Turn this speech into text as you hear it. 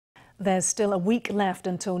There's still a week left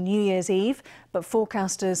until New Year's Eve, but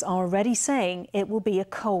forecasters are already saying it will be a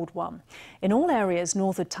cold one. In all areas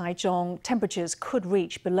north of Taichung, temperatures could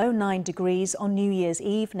reach below 9 degrees on New Year's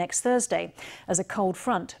Eve next Thursday as a cold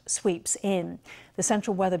front sweeps in. The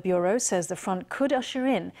Central Weather Bureau says the front could usher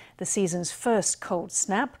in the season's first cold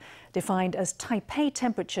snap, defined as Taipei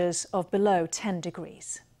temperatures of below 10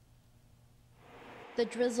 degrees. The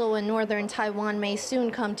drizzle in northern Taiwan may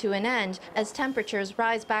soon come to an end as temperatures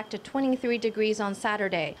rise back to 23 degrees on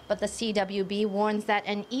Saturday. But the CWB warns that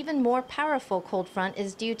an even more powerful cold front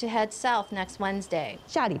is due to head south next Wednesday.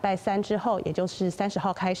 下礼拜三之后，也就是30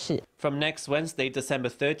号开始。 From next Wednesday, December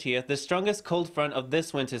 30th, the strongest cold front of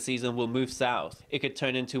this winter season will move south. It could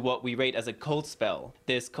turn into what we rate as a cold spell.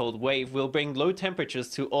 This cold wave will bring low temperatures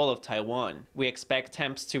to all of Taiwan. We expect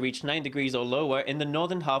temps to reach 9 degrees or lower in the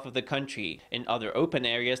northern half of the country. In other open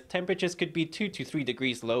areas, temperatures could be 2 to 3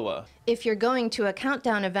 degrees lower. If you're going to a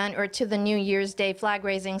countdown event or to the New Year's Day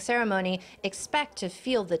flag-raising ceremony, expect to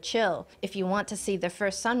feel the chill. If you want to see the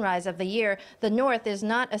first sunrise of the year, the north is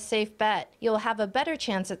not a safe bet. You'll have a better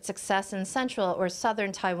chance at success in central or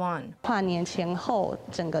southern Taiwan. 跨年前后，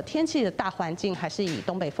整个天气的大环境还是以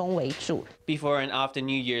东北风为主。 Before and after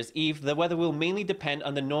New Year's Eve, the weather will mainly depend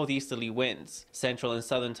on the northeasterly winds. Central and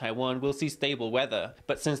southern Taiwan will see stable weather,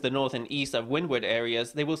 but since the north and east are windward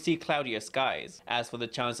areas, they will see cloudier skies. As for the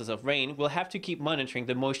chances of rain, we'll have to keep monitoring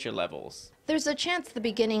the moisture levels. There's a chance the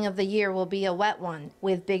beginning of the year will be a wet one.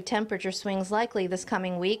 With big temperature swings likely this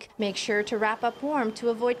coming week, make sure to wrap up warm to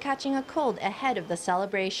avoid catching a cold ahead of the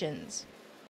celebrations.